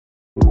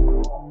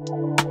Hey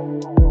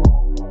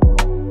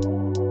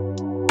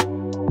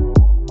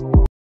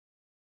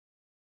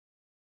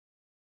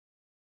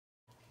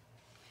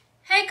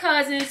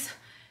cousins,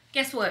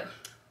 guess what?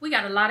 We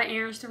got a lot of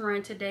errands to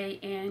run today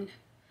and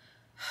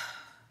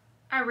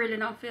I really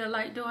don't feel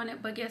like doing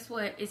it, but guess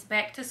what? It's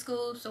back to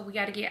school, so we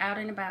got to get out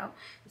and about.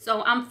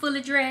 So I'm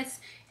fully dressed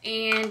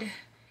and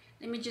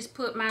let me just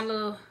put my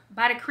little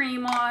body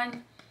cream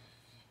on.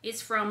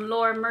 It's from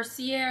Laura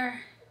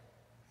Mercier.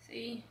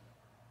 See?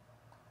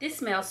 This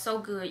smells so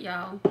good,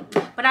 y'all.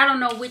 But I don't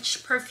know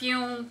which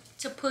perfume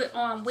to put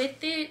on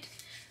with it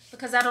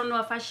because I don't know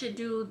if I should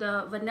do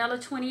the Vanilla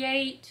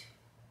 28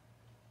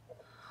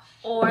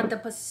 or the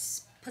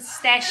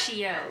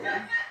pistachio.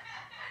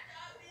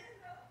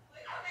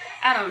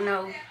 I don't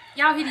know.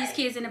 Y'all hear these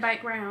kids in the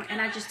background and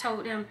I just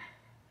told them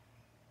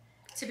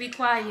to be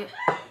quiet.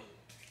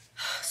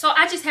 So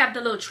I just have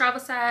the little travel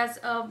size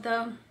of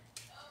the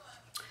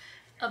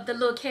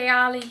little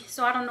Kayali.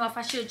 So I don't know if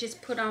I should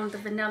just put on the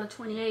Vanilla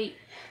 28,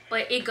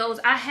 but it goes.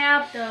 I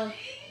have the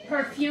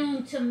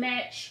perfume to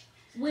match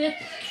with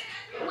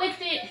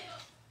it.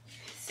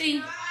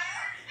 See?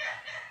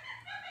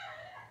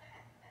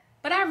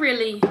 But I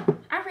really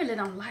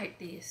don't like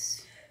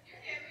this.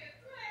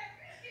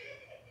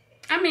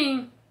 I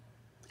mean,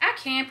 I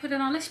can put it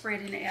on. Let's spray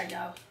it in the air,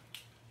 y'all.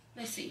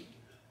 Let's see.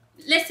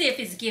 Let's see if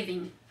it's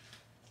giving.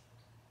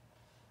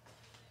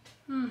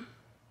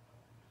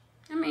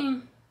 I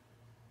mean,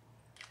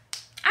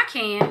 I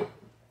can.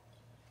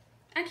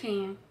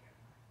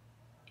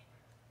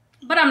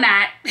 But I'm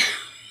not.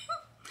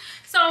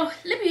 So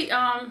let me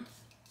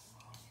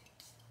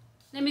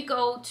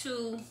go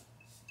to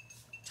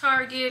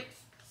Target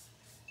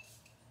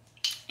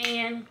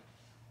and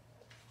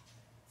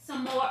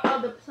some more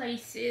other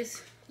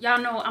places.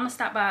 Y'all know I'm gonna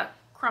stop by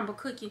Crumble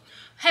Cookie.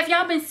 Have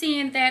y'all been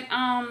seeing that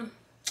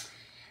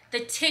the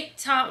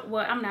TikTok,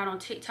 well, I'm not on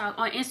TikTok,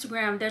 on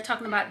Instagram, they're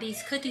talking about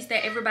these cookies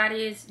that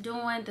everybody is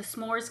doing, the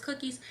s'mores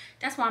cookies?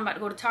 That's why I'm about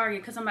to go to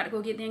Target, because I'm about to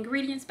go get the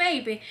ingredients,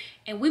 baby,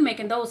 and we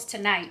making those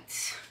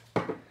tonight.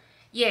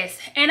 Yes,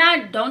 and I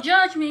don't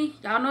judge me.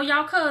 Y'all know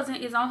y'all cousin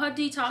is on her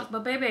detox,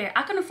 but baby,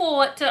 I can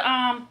afford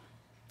to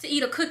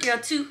eat a cookie or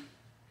two.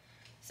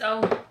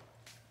 So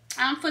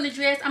I'm fully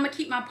dressed. I'm gonna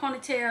keep my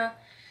ponytail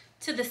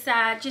to the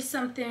side, just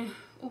something.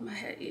 Oh, my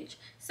head itch.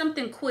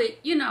 Something quick,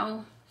 you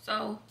know.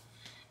 So,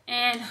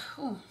 and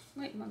oh,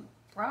 wait, my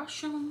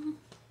brush on.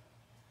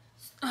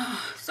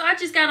 So I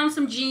just got on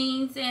some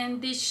jeans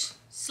and this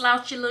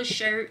slouchy little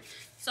shirt.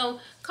 So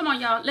come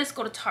on, y'all. Let's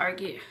go to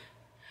Target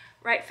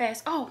right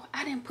fast. Oh,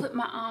 I didn't put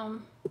my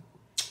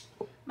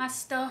my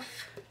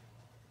stuff,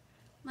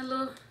 my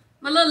little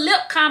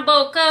lip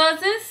combo,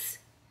 cousins.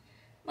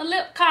 My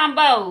lip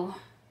combo.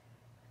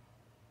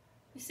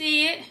 You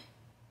see it?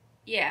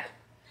 Yeah.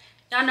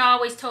 Y'all know I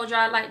always told y'all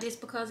I like this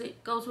because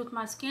it goes with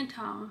my skin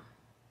tone.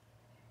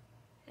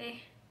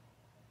 See?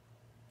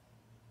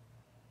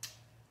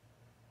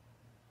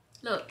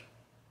 Look.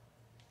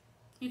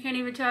 You can't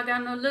even tell I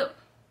got no lip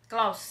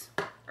gloss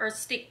or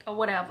stick or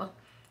whatever.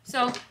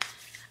 So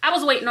I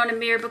was waiting on the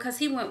mirror because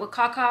he went with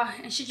Kaka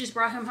and she just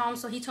brought him home.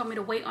 So he told me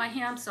to wait on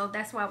him. So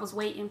that's why I was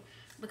waiting,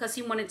 because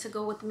he wanted to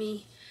go with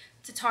me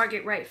to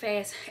Target right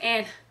fast.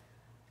 And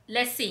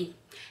let's see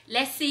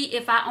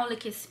if I only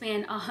can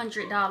spend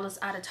 $100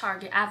 out of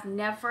Target. I've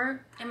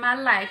never in my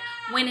life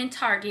went in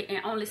Target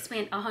and only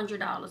spent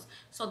 $100.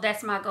 So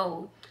that's my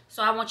goal.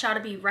 So I want y'all to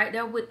be right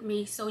there with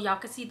me so y'all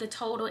can see the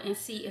total and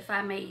see if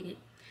I made it.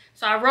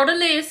 So I wrote a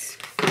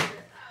list.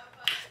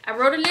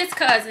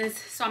 Cousins.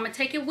 So I'm gonna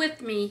take it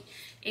with me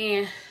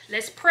and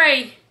let's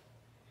pray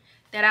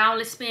that I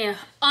only spend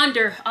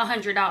under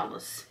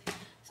 $100.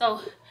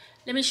 So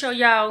let me show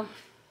y'all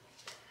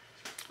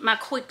my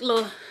quick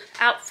little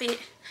outfit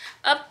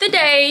of the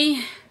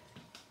day.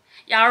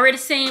 Y'all already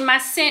seen my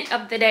scent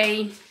of the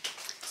day.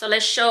 So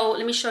let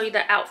me show you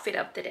the outfit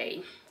of the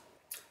day.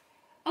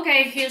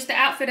 Okay, here's the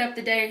outfit of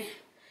the day.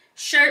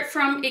 Shirt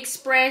from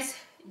Express,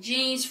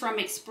 jeans from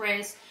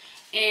Express,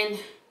 and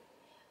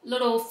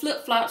little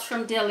flip-flops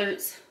from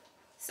Dillard's.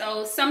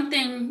 So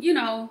something, you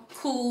know,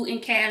 cool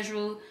and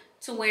casual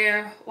to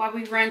wear while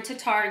we run to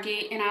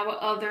Target and our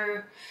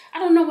other, I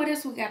don't know what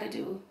else we gotta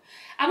do.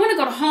 I want to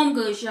go to Home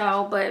Goods,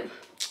 y'all, but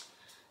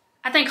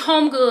I think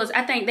Home Goods,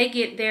 I think they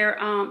get their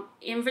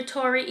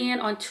inventory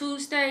in on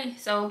Tuesday.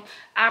 So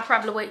I'll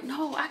probably wait.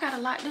 No, I got a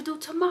lot to do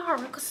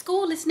tomorrow because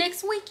school is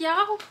next week,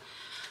 y'all.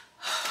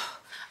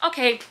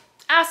 Okay,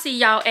 I'll see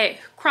y'all at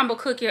Crumble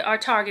Cookie or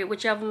Target,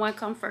 whichever one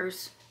come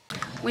first.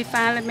 We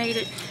finally made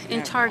it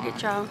in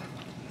Target, y'all.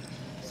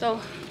 So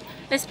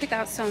let's pick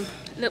out some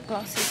lip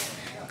glosses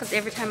because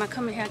every time I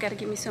come in here, I got to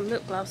get me some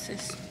lip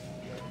glosses.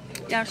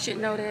 Y'all should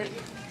know that.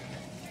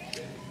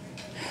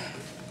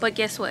 But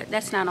guess what?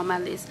 That's not on my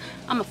list.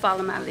 I'm going to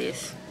follow my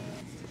list.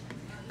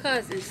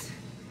 Cousins,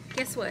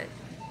 guess what?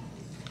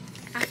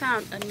 I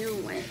found a new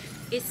one.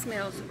 It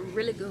smells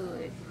really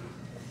good.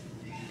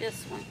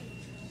 This one.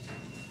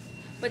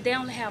 But they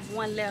only have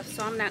one left,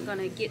 so I'm not going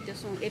to get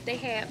this one. If they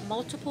had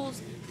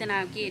multiples, then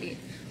I'll get it.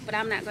 But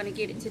I'm not going to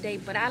get it today.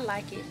 But I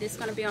like it. This is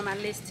going to be on my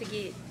list to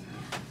get.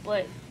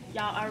 but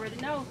y'all already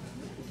know.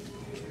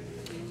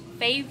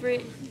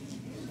 Favorite.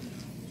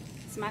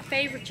 It's my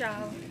favorite,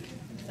 y'all.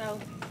 So,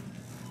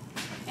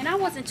 and I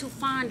wasn't too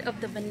fond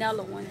of the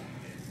vanilla one.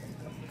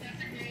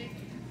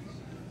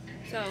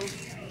 So,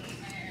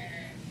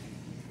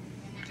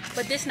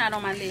 but this not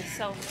on my list.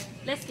 So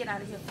let's get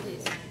out of here for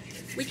this.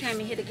 We came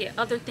in here to get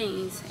other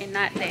things and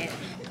not that.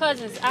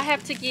 Cousins, I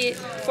have to get,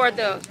 for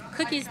the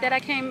cookies that I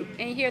came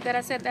in here that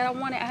I said that I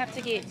wanted, I have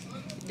to get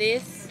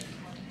this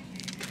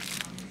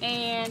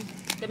and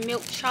the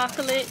milk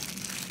chocolate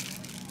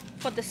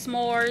for the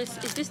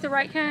s'mores. Is this the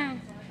right kind?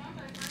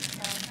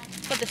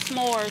 For the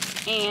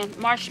s'mores and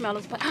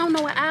marshmallows, but I don't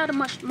know what aisle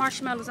the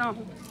marshmallows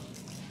on.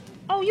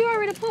 Oh, you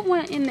already put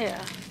one in there.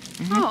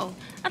 Mm-hmm. Oh,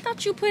 I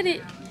thought you put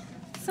it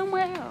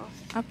somewhere else.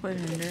 I put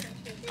it in there.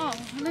 Oh,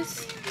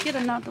 let's get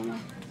another one.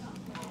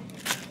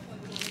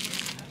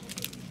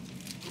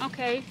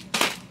 Okay.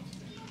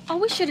 Oh,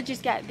 we should have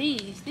just got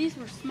these. These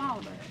were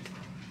smaller.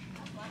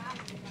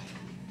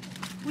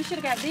 We should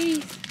have got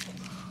these.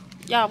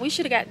 Y'all, we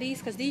should have got these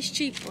because these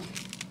cheaper.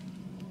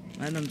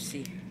 Let them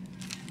see.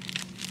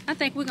 I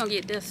think we're going to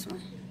get this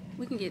one.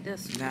 We can get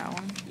this one. That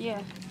one?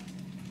 Yeah.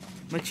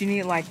 But you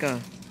need like a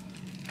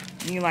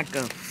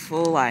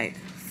full like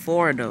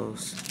 4 of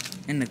those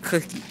in the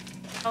cookie.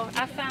 Oh,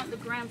 I found the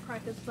graham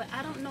crackers, but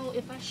I don't know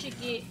if I should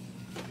get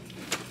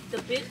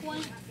the big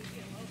one.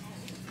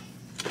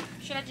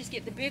 Should I just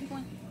get the big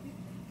one?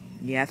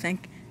 Yeah, I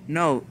think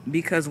no,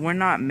 because we're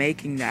not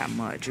making that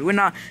much.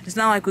 It's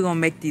not like we're gonna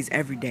make these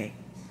every day.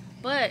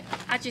 But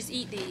I just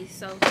eat these,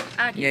 so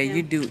I get Yeah, them.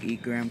 You do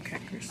eat graham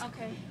crackers.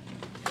 Okay.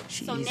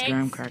 She So eats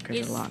graham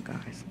crackers a lot,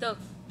 guys. The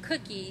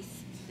cookies,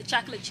 the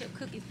chocolate chip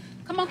cookies.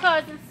 Come on,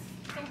 cousins,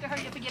 so we can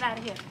hurry up and get out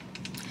of here.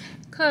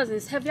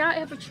 Cousins, have y'all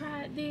ever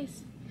tried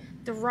this?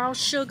 The raw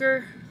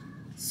sugar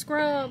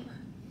scrub.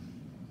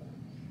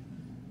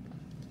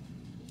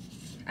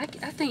 I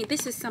think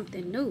this is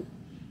something new.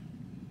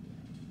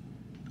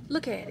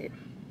 Look at it.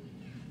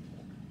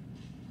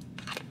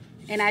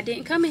 And I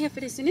didn't come in here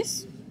for this, and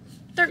it's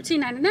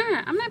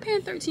 $13.99. I'm not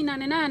paying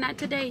 $13.99, not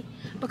today,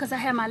 because I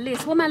have my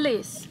list. What my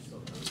list?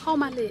 Hold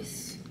my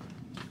list.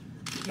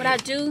 But I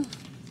do.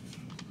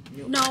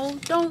 No,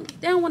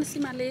 they don't want to see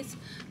my list.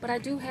 But I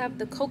do have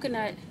the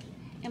coconut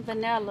and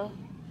vanilla.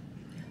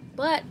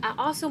 But I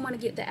also want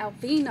to get the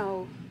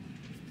Alvino.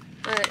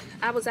 But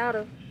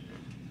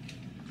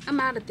I'm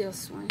out of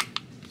this one.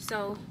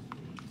 So,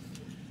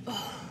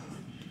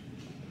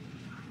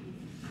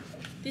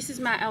 this is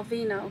my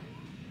Alvino.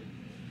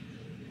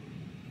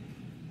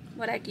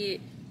 What I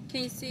get.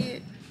 Can you see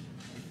it?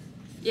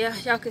 Yeah,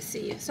 y'all can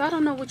see it. So I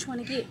don't know which one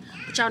to get.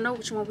 But y'all know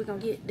which one we're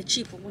going to get. The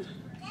cheaper one.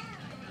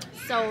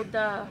 So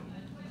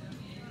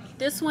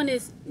this one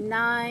is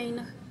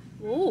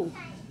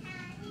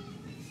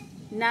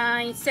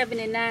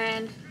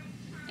 $9.79,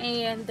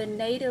 and the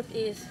native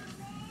is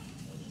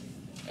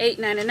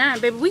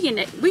 $8.99. Baby, we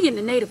getting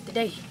the native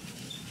today.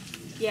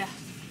 Yeah.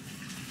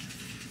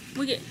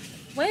 Native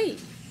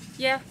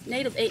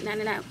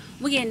 $8.99.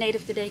 We getting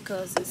native today,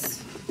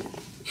 cousins.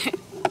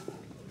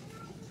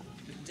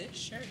 This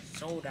shirt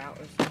sold out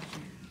or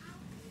something.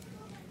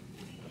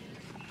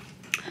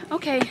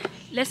 Okay,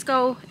 let's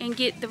go and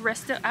get the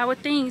rest of our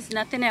things.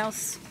 Nothing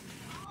else.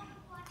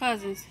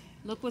 Cousins,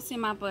 look what's in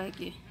my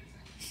bucket.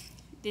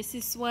 This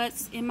is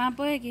what's in my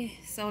bucket.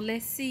 So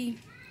let's see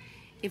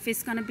if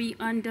it's gonna be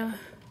under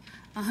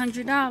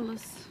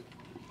 $100.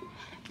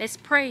 Let's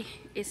pray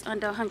it's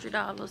under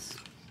 $100.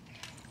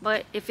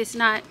 But if it's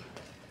not,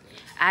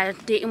 I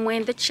didn't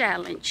win the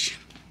challenge.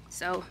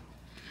 So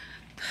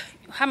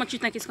how much you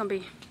think it's gonna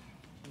be?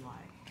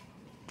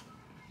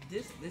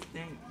 This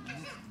thing,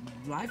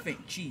 life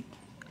ain't cheap.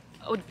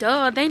 Oh,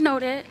 duh, they know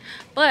that.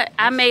 But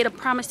I made a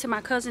promise to my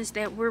cousins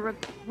that we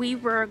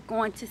were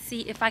going to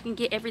see if I can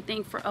get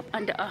everything for up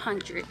under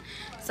 100.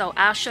 So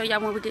I'll show y'all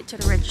when we get to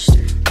the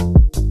register.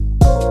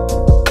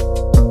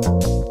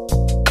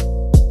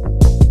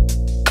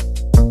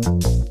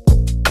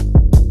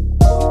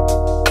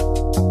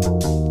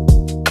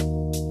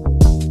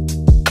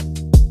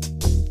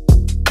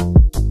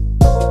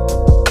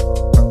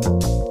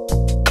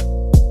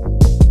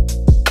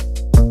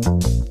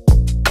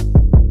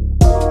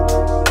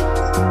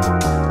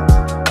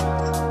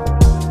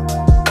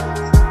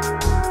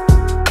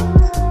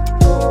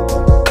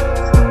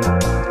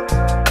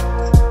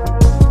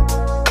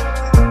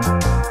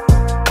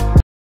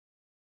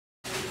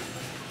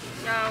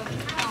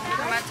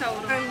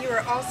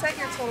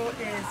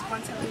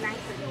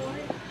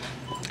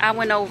 I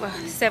went over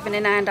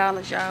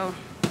 $79, y'all.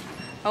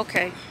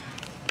 Okay.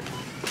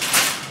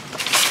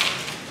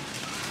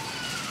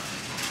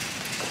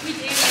 We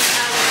did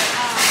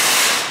our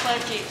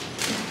budget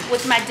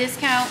with my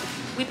discount.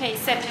 We paid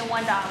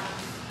 $71.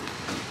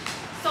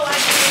 So I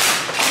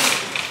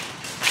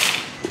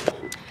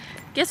did.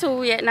 Guess where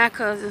we at now,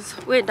 cousins?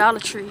 We're at Dollar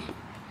Tree.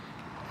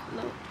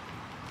 Look.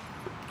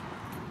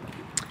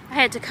 I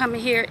had to come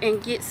in here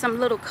and get some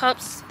little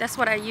cups. That's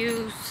what I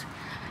use,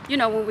 you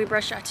know, when we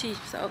brush our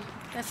teeth. So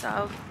that's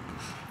all.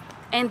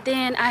 And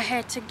then I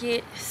had to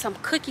get some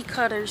cookie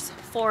cutters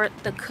for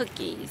the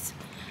cookies.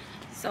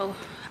 So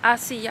I'll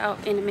see y'all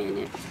in a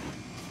minute.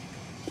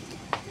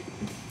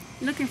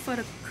 Looking for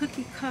the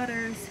cookie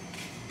cutters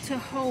to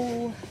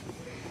hold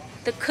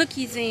the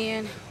cookies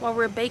in while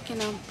we're baking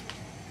them.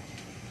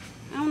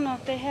 I don't know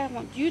if they have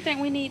one. Do you think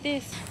we need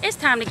this? It's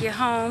time to get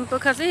home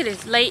because it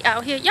is late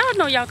out here. Y'all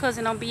know y'all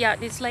cousin don't be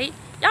out this late.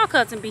 Y'all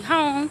cousin be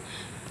home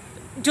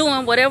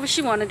doing whatever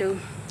she want to do.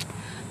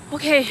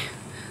 Okay,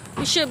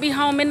 we should be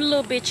home in a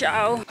little bit,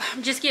 y'all.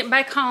 I'm just getting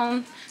back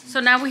home. So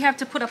now we have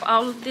to put up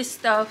all of this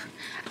stuff.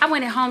 I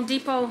went at Home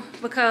Depot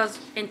because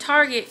in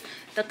Target,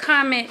 the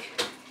Comet,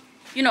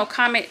 you know,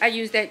 Comet, I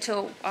use that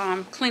to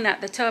clean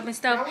out the tub and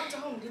stuff. Y'all went to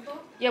Home Depot?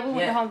 Yeah, we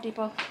went to Home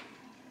Depot.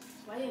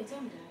 Why didn't you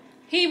tell me that?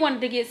 He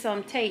wanted to get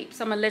some tape,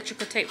 some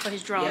electrical tape for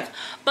his drones. Yeah.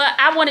 But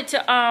I wanted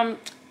to, I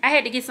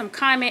had to get some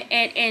Comet,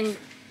 and in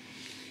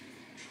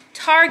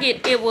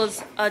Target, it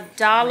was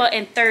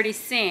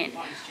 $1.30.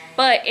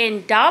 But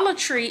in Dollar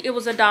Tree, it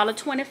was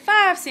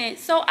 $1.25.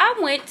 So I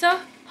went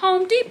to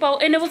Home Depot,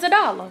 and it was $1.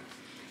 What?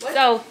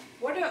 So,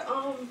 What the,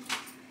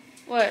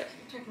 what? I'm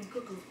checking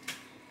cuckoo.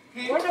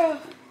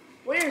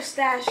 Where's your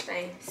stash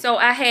thing? So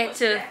I had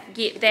to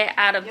get that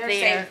out of Your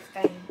there.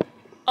 safe thing.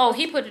 Oh,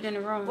 he put it in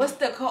the room. What's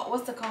the code?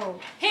 What's the code?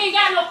 He ain't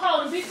got no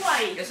code to be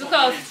quiet. It's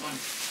Because, 120.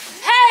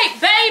 hey,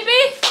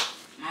 baby.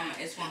 Mama,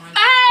 it's 100.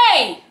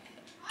 Hey.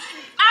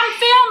 I'm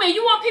filming.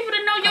 You want people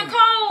to know your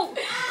code?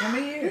 Come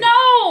here.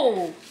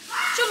 No.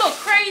 You look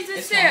crazy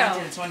It's self.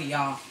 120,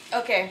 y'all.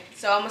 Okay,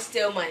 so I'm gonna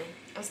steal money.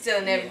 I'm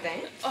stealing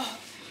everything. Oh,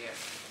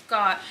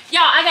 God.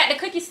 Y'all, I got the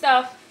cookie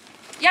stuff.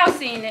 Y'all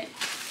seen it.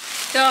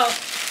 The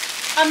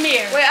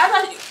Amir. Wait,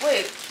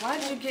 why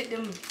did you get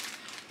them?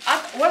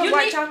 What You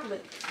white need-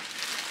 chocolate?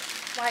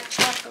 White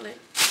chocolate.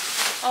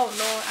 Oh,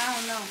 Lord. I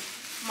don't know.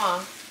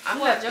 Mom, I'm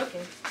What? not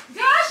joking.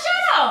 Girl,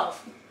 shut up.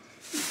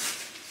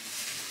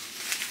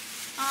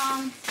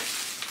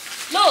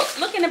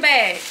 Look in the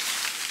bag.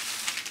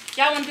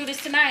 Y'all want to do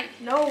this tonight?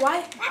 No,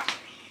 why?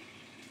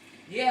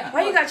 Yeah.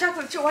 Why you got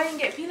chocolate chip? Why you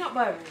didn't get peanut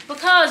butter?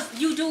 Because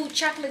you do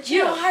chocolate chip.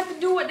 You don't have to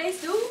do what they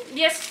do.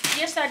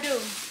 Yes, I do.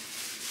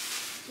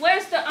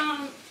 Where's the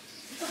I'm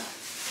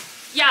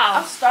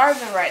y'all?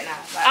 starving right now.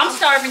 Like, I'm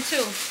starving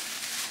too.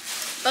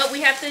 But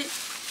we have to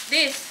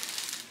this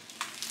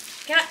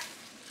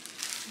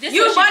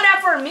You what bought that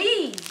for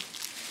me.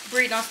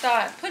 Bree, don't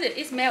start. Put it.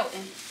 It's melting.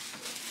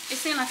 It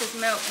seems like it's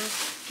melting.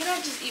 Can I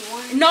just eat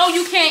one? No,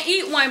 you can't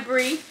eat one,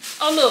 Bree.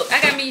 Oh look,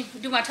 I got me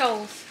do my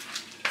toes.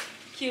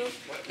 Cute.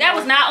 That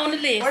was not on the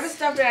list. Where's the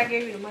stuff that I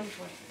gave you the money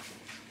for?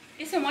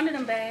 It's in one of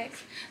them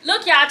bags.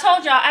 Look, y'all, I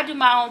told y'all I do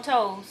my own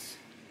toes.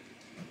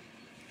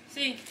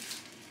 See?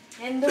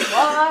 And the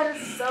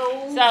water's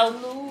so So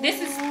blue. this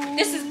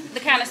is the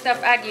kind of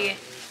stuff I get.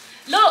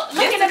 Look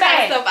This in the the kind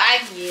bag. of stuff I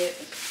get.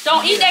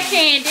 Don't eat that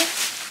candy.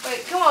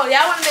 Wait, come on,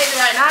 y'all want to make it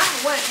right now?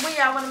 When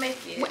y'all want to make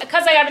it?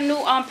 Because I got a new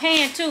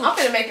pan too. I'm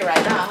gonna make it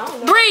right now. I don't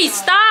know. Bree,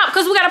 stop,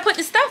 because we got to put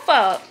the stuff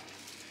up.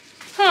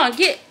 Huh,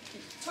 get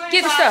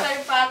the stuff.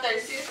 35,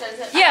 36,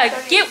 37. Yeah,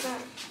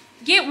 38%.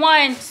 get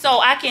one so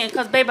I can,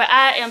 because baby,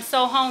 I am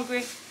so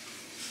hungry.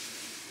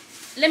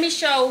 Let me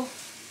show,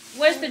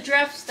 where's the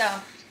Dreft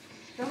stuff?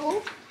 The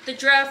who? The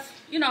Dreft,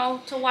 you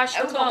know, to wash I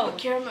the was gonna put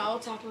clothes. caramel on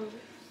top of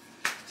it.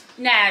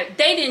 Nah,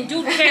 they didn't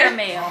do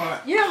caramel.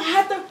 You don't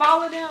have to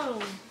follow them.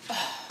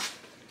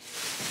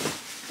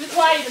 Be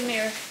quiet,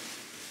 Amir.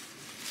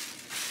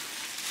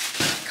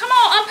 Come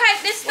on,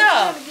 unpack this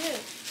stuff.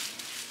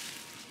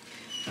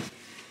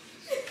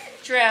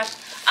 Dreft.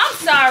 I'm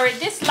sorry,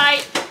 this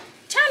light,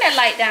 turn that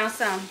light down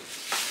some.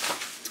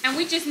 And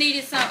we just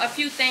needed a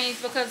few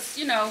things because,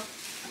 you know,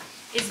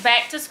 it's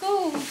back to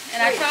school.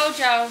 And I told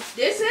y'all.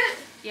 This it?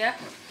 Yeah.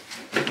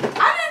 I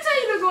didn't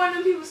tell you to go in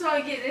them people's store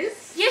and get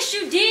this. Yes,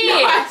 you did.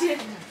 No, I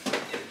didn't.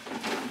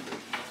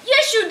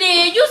 Yes, you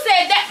did. You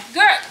said that.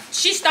 Girl,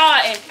 she's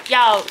starting.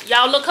 Y'all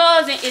little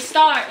cousin is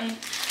starting.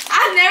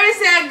 I never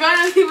said go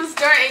to people's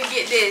store and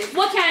get this.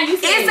 What kind you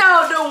said? It's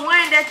the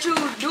one that you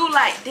do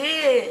like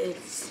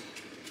this.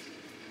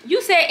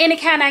 You said any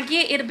kind I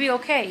get, it'll be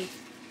okay.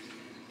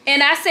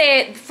 And I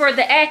said for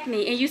the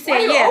acne, and you said Why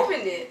you yeah.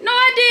 opened it? No,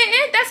 I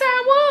didn't. That's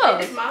how it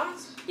was. This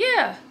mine's?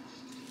 Yeah.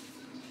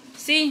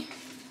 See,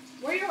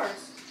 Where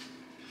yours?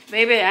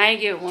 baby, I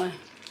ain't get one.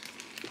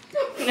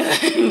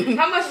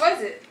 How much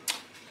was it?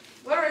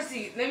 What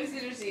receipt? Let me see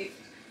the receipt.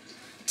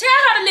 Tell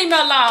her to leave me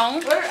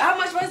alone. How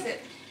much was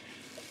it?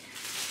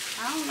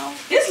 I don't know.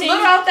 This 15.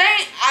 little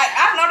thing,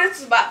 I know this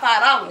was about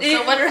 $5.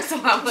 So what the rest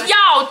of my money?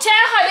 Y'all, tell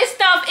her this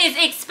stuff is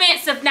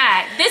expensive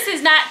now. This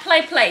is not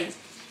play.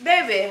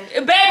 Baby,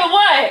 Baby,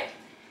 what?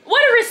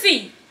 What a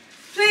receipt.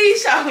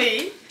 please show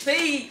me.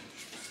 Please.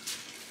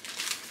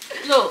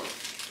 Look,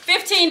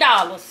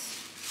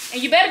 $15.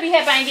 And you better be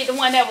happy I ain't get the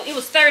one that it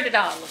was $30.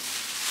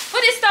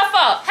 Put this stuff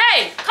up.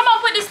 Hey, come on,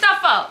 put this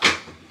stuff up.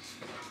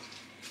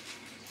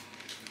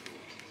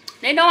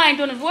 They know I ain't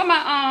doing this. Where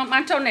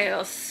my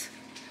toenails?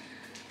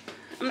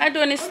 I'm not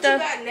doing this What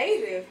stuff. you got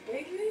native,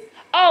 baby?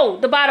 Oh,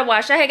 the body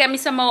wash. I had got me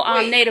some more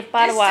Wait, native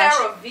body this wash.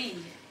 Sarah V.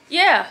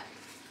 Yeah.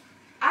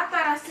 I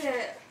thought I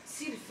said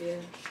see the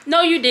film.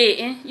 No, you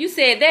didn't. You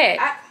said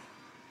that.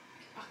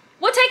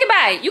 Well, take a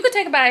bite. You could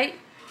take a bite.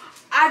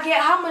 I get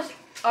how much?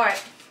 All right.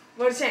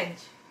 What change?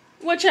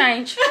 What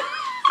change?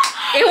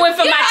 It went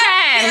for my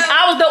time. Yeah.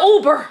 I was the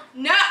Uber.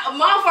 No,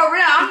 Mom, for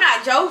real. I'm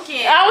not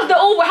joking. I was the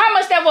Uber. How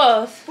much that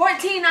was?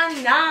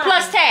 $14.99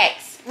 Plus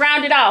tax.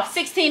 Rounded off.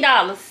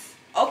 $16.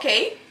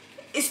 Okay,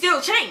 it's still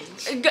change.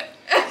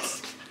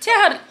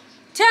 Tell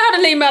her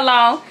to leave me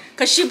alone,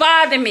 cause she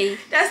bothered me.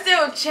 That's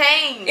still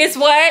change. It's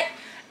what?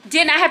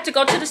 Didn't I have to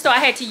go to the store? I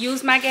had to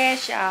use my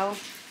gas, y'all.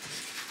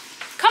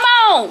 Come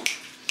on.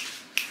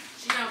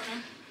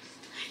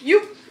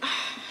 You.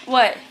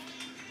 What?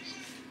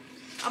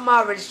 I'm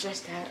already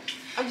stressed out.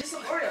 I'm just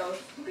some Oreos.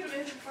 Who could have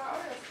been for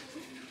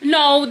Oreos?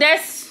 No,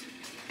 that's.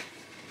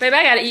 Baby,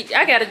 I gotta eat.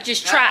 I gotta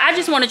just try. I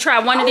just want to try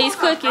one of these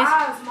cookies.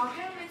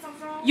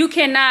 You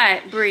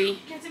cannot, Bree.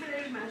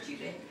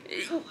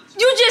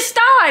 You just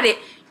started.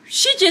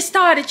 She just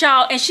started,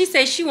 y'all, and she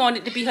said she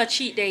wanted to be her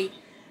cheat day.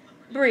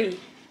 Bree,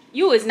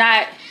 you is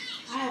not.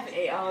 I haven't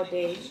ate all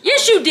day.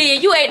 Yes, you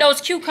did. You ate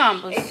those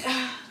cucumbers.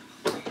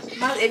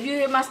 If you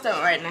hit my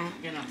stomach right now,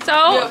 you know.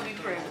 So,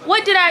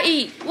 what did I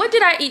eat? What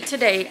did I eat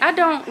today? I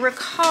don't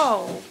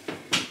recall.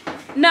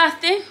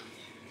 Nothing.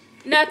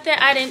 Nothing.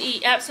 I didn't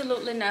eat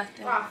absolutely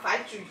nothing. I'll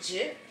fight you,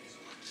 Jit.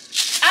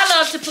 I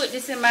love to put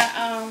this in my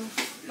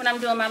when I'm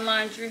doing my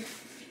laundry.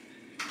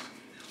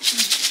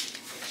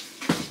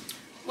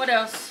 What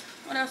else?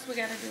 What else we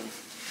gotta do?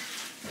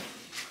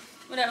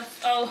 What else?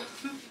 Oh,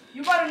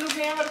 You bought a new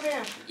pan? What a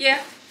pan?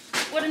 yeah.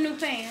 What a new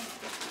pan.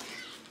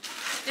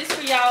 This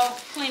for y'all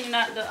cleaning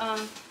out the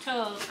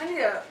tub. I need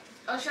a.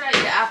 Oh, should I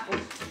eat the apple?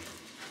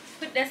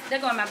 Put that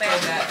go in my So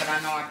bag. that, but I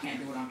know I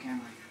can't do it on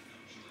camera.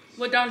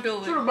 Well, don't do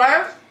To the it.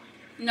 bird?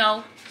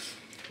 No.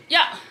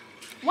 Yeah.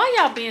 Why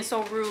y'all being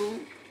so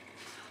rude?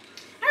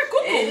 Hey,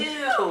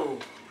 cuckoo. Ew.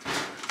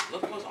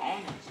 Look what's on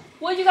it.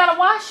 Well, you gotta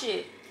wash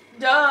it.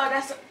 Duh,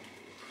 that's.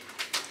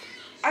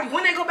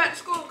 When they go back to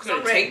school? Cause I'm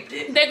Could've ready. taped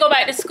it. They go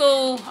back to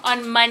school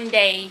on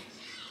Monday.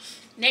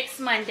 Next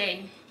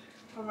Monday.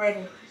 I'm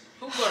ready.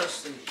 Who go to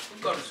sleep?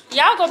 Who go to school?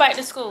 Y'all go back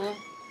to school.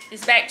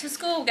 It's back to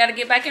school. Gotta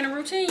get back in the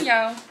routine,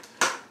 y'all.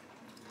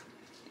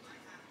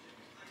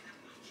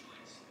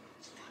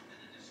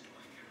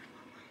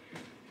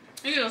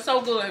 These are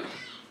so good.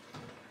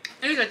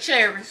 These are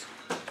cherries.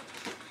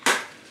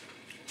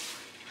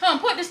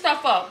 Put this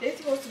stuff up. They're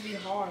supposed to be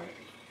hard.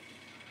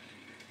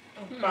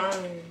 I'm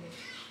fine.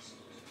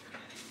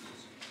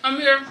 I'm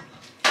here.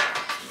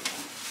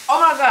 Oh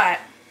my God.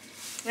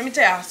 Let me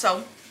tell y'all.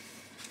 So,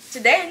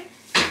 today,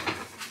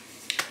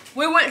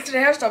 we went to the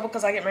hair store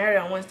because I get my hair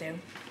done on Wednesday.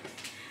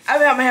 I've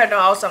been having my hair done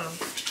all summer.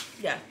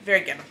 Yeah,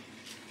 very ghetto.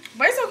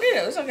 But it's okay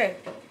though. It's okay.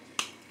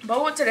 But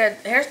I went to the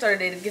hair store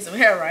today to get some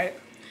hair, right?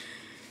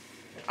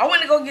 I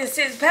went to go get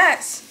 6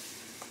 packs.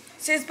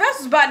 6 packs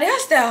was about the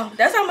hairstyle.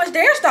 That's how much the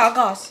hairstyle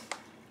costs.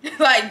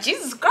 Like,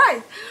 Jesus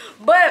Christ.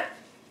 But,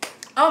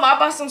 I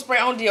bought some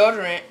spray-on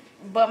deodorant.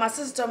 But my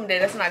sister told me that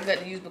that's not good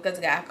to use because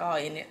it got alcohol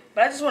in it.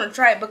 But I just want to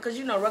try it because,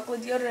 you know, regular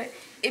deodorant,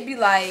 it be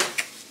like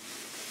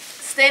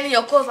staying in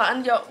your clothes, like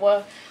under your,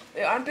 well,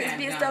 your armpits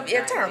be and stuff,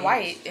 it turn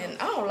white. And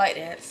I don't like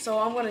that. So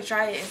I'm going to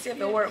try it and see if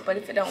it works. But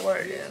if it don't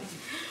work, then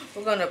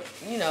we're going to,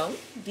 you know,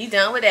 be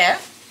done with that.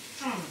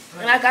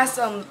 And I got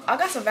some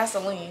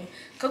Vaseline.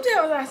 Come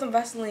tell me I had some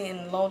Vaseline in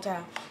a long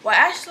time. Well,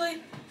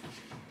 actually,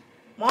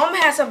 Mom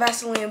had some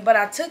Vaseline, but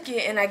I took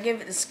it and I gave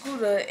it to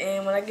Scooter,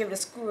 and when I gave it to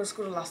Scooter,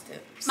 Scooter lost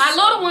it. My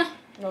little one?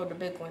 No, the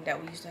big one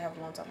that we used to have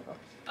a long time ago.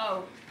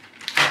 Oh.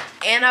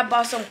 And I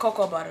bought some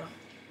cocoa butter.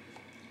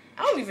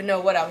 I don't even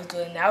know what I was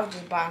doing now. I was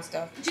just buying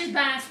stuff. Just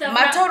buying stuff.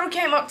 My total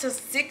came up to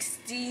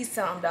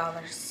 $60-something.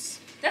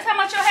 That's how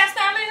much your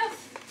hairstyle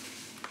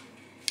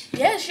is?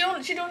 Yeah, she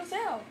doing the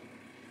sale.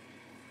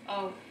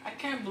 Oh. I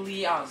can't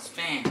believe I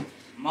spent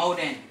more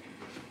than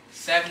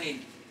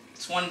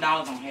 $20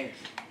 on hair.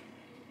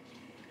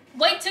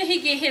 Wait till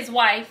he get his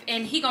wife,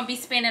 and he gonna be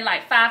spending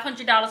like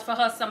 $500 for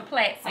her some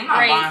plaits I'm and not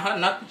braids. buying her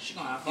nothing. She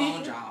gonna have her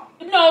own job.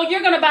 No,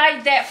 you're gonna buy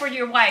that for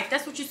your wife.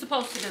 That's what you're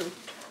supposed to do.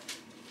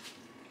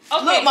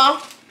 Okay. Look,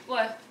 Mom.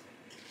 What?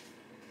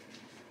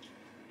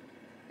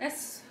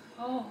 That's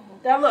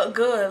That look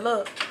good.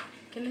 Look.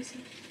 Can you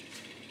see?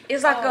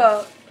 It's like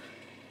a.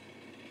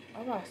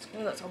 Oh my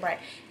screen looks so bright.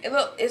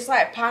 It's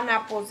like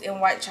pineapples and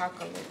white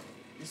chocolate.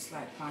 It's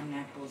like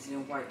pineapples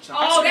and white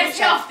chocolate. Oh, that's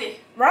healthy.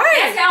 Right.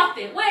 That's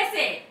healthy. Where's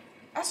it?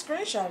 I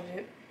screenshotted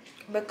it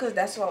because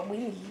that's what we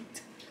need.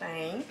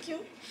 Thank you.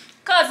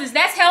 Cousins,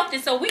 that's healthy,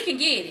 so we can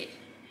get it.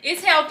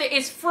 It's healthy.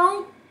 It's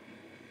fruit.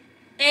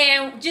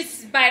 And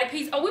just bite a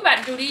piece. Oh, we about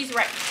to do these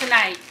right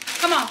tonight.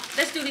 Come on,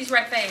 let's do these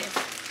right fast.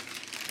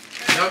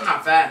 No,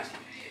 not fast.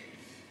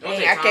 Don't Dang,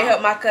 take I time. can't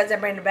help my cousin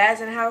bring the bags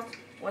in the house.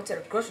 Went to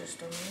the grocery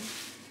store.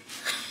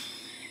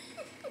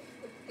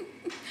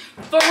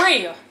 For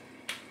real.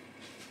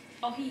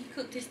 Oh, he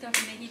cooked his stuff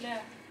and then he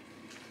left.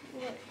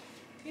 What?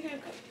 He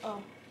didn't cook.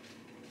 Oh.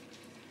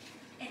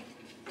 And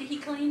did he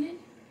clean it?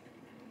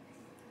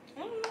 I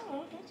don't know. I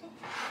don't think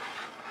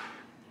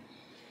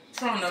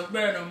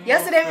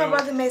Yesterday, my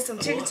brother made some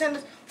chicken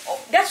tenders. Oh,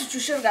 that's what you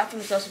should have got from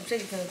the store, some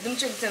chicken tenders. Them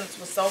chicken tenders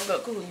was so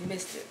good. Cool, you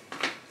missed it.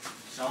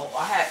 So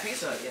I had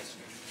Pizza Hut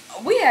yesterday.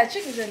 We had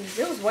chicken tenders.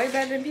 It was way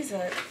better than Pizza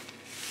Hut.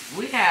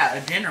 We had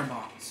a dinner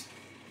box.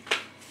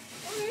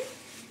 Okay.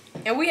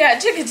 And we had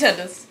chicken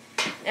tenders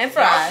and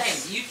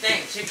fries. You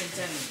think chicken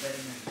tenders better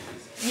than Pizza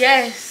Hut?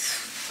 Yes.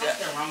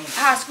 Something wrong with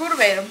I screwed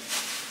them.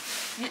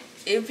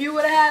 If you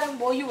would have had them,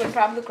 boy, you would have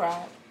probably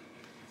cried.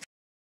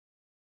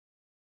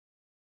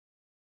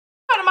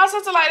 To my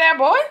sister like that,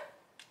 boy.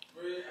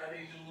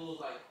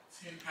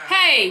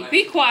 Hey,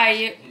 be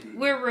quiet.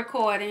 We're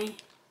recording.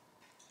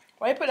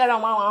 Why you put that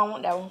on my one? I don't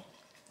want that one.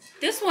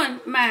 This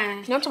one,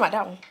 mine. No, I'm talking about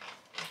that one.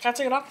 Can I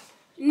take it off?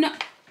 No.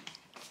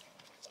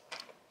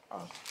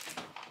 Oh.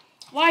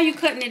 Why are you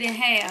cutting it in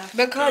half?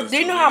 Because do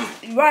you know how?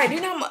 Right? Do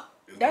you know how much?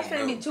 That's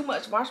gonna be too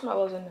much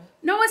marshmallows in there.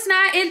 No, it's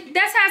not.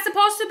 That's how it's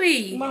supposed to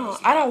be. Mom,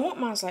 I don't want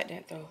mine like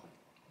that though.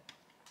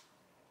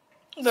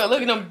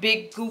 Look at them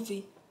big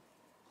goofy.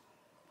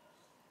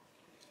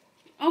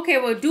 Okay,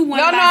 well, do one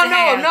of mine in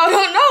half.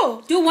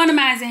 No. Do one of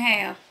mine in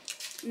half.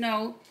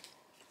 No.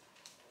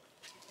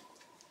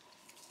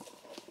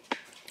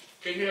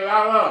 Can you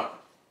allow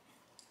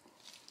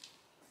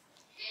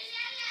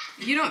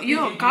You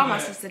don't call my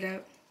sister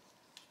that.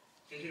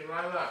 Can you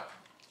allow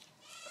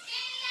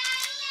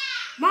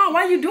Mom,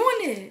 why you doing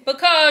it?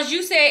 Because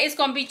you said it's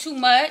gonna be too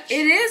much.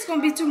 It is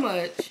gonna be too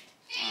much.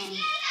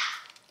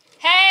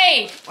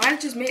 Hey. Why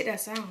didn't you just make that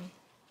sound?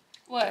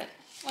 What?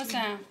 What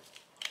sound?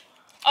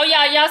 Oh,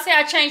 y'all say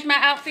I changed my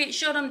outfit.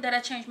 Show them that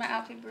I changed my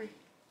outfit, Bree.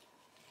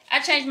 I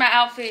changed my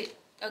outfit.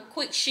 A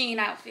quick Shein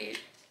outfit.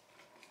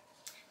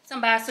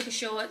 Some bicycle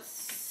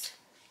shorts.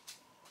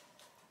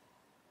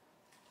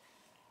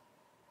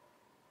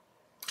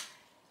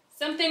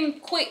 Something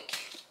quick.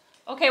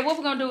 Okay, what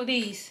we gonna do with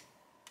these?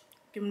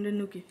 Give me the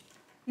nookie.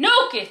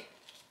 Nookie!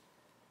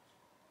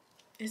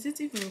 Is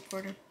this even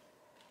recording?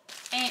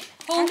 And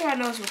How who? do I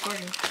know it's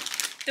recording?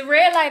 The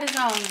red light is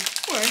on.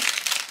 Where?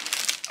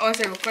 Oh, it's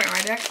recording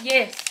right there.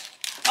 Yes.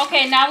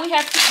 Okay, now we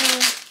have to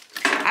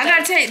do... I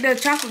gotta take the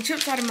chocolate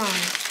chips out of mine.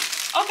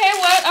 Okay,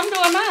 what? I'm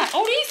doing mine.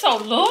 Oh, these so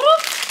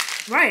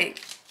little? Right.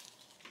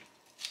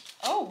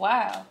 Oh,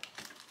 wow.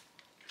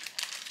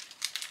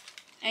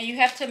 And you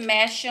have to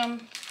mash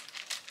them.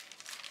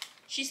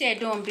 She said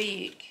do them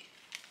big.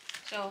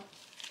 So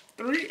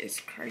 3 is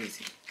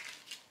crazy.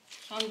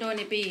 I'm doing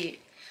it big.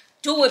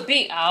 Do it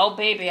big. Oh,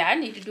 baby, I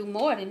need to do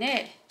more than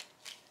that.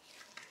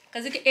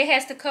 Because it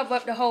has to cover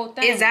up the whole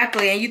thing.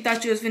 Exactly, and you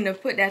thought you was finna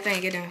put that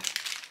thing in there.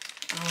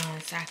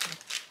 Exactly.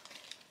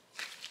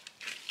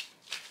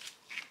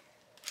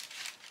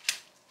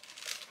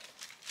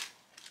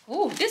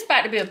 Ooh, this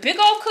about to be a big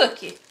old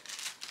cookie.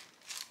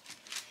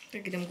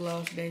 Look at them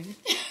gloves, baby.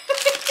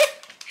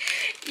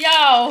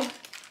 Y'all,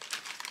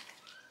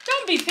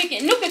 don't be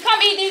picking. Nuka,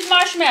 come eat these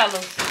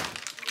marshmallows.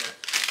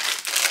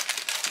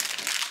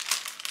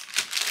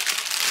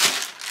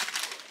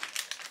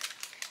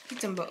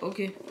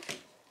 Okay.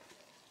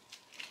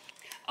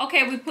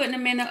 Okay, we're putting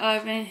them in the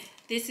oven.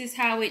 This is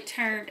how it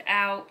turned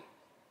out.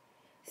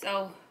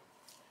 So,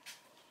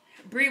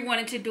 Bree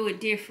wanted to do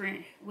it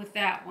different with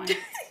that one.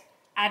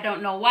 I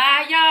don't know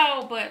why,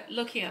 y'all, but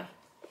look here.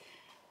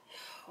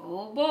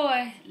 Oh,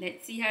 boy.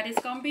 Let's see how this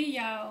gonna be,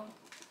 y'all.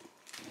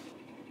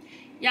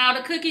 Y'all,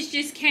 the cookies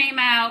just came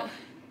out.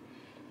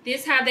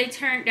 This how they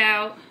turned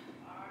out.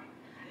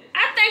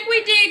 I think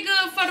we did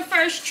good for the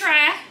first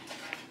try.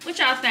 What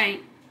y'all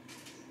think?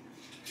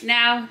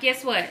 Now,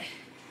 guess what?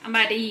 I'm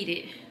about to eat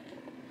it.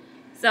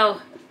 So,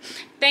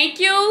 thank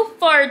you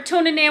for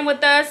tuning in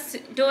with us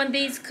doing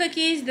these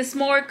cookies, the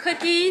s'more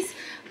cookies.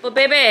 But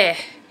baby,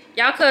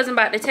 y'all cousin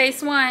about to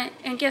taste one.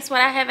 And guess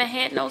what? I haven't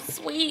had no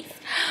sweets.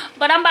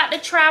 But I'm about to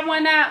try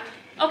one out.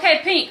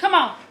 Okay, Pink, come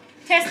on.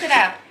 Test it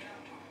out.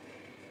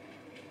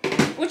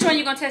 Which one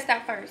you gonna test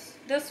out first?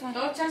 This one?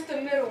 Don't test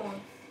the middle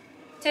one.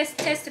 Test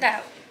it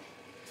out.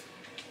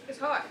 It's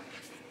hot.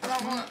 I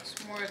don't want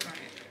s'mores on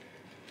it.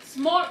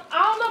 S'more,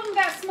 all of them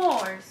got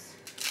s'mores.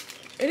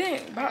 It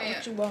ain't about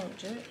what you want,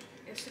 Jet.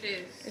 Yes, it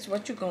is. It's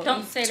what you gonna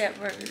Don't eat. say that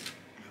word.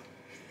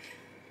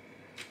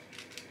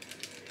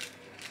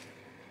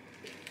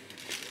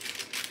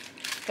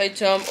 Hey,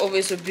 Tom, over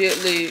it's a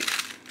bit late.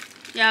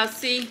 Y'all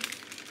see?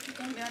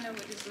 Come down there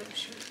with this little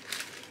shit.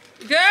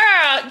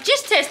 Girl,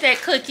 just test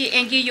that cookie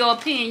and give your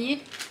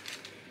opinion.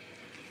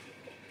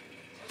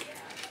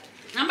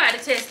 I'm about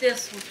to test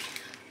this one.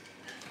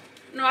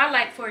 No, I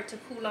like for it to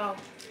cool off.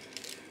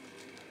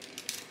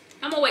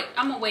 I'm gonna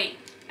wait.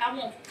 I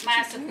want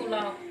mine to cool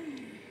off.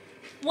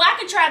 Well, I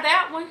can try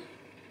that one.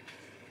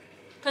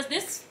 Cause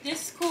this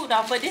cooled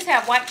off, but this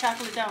have white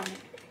chocolate on it.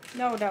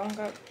 No, that one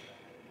got.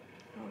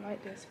 I don't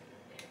like this.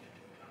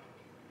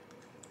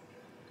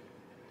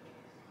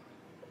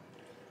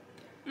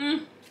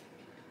 When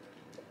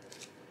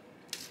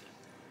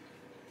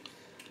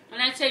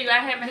I tell you I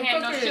haven't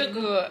had no sugar.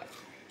 Good.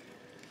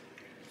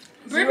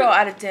 0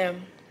 out of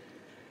 10.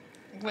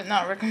 Would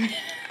not recommend.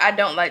 I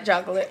don't like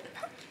chocolate.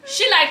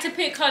 She like to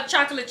pick her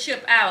chocolate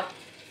chip out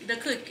the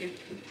cookie.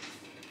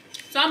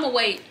 So I'm gonna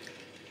wait.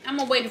 I'm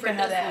gonna wait You for can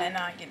this have that one. and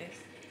I'll get this.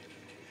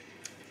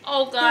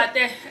 Oh God,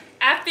 that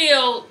I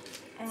feel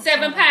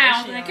 7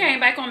 pounds and it came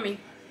back on me.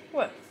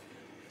 What?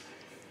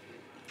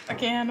 I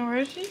can't have no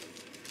Hershey?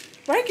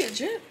 Break it,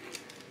 Chip.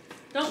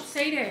 Don't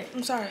say that.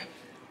 I'm sorry.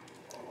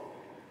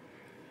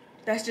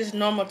 That's just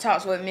normal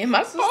talks with me and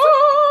my sister.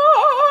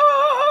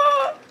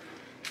 Oh!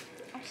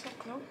 I'm so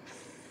close.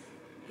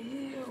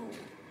 Ew.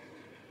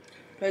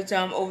 By the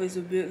time over is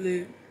a bit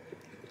late.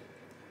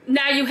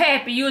 Now you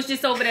happy? You was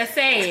just over there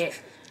sad.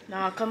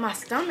 Nah, cause my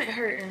stomach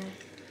hurting.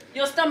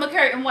 Your stomach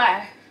hurting?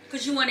 Why?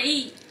 Cause you want to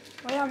eat.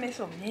 Why y'all make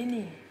so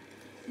many?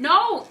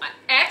 No,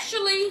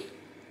 actually,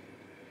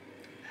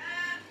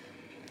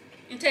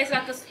 it tastes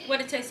like what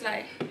it tastes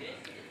like.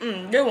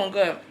 This one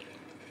good.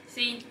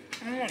 See,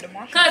 I want the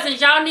marshmallow.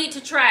 cousins, y'all need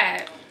to try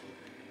it.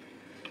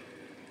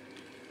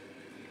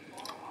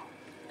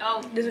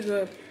 Oh, This is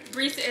good.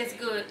 Reese is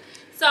good.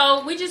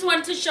 So we just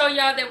wanted to show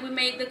y'all that we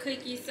made the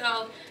cookies.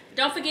 So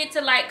don't forget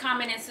to like,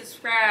 comment, and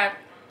subscribe.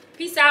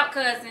 Peace out,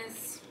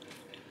 cousins.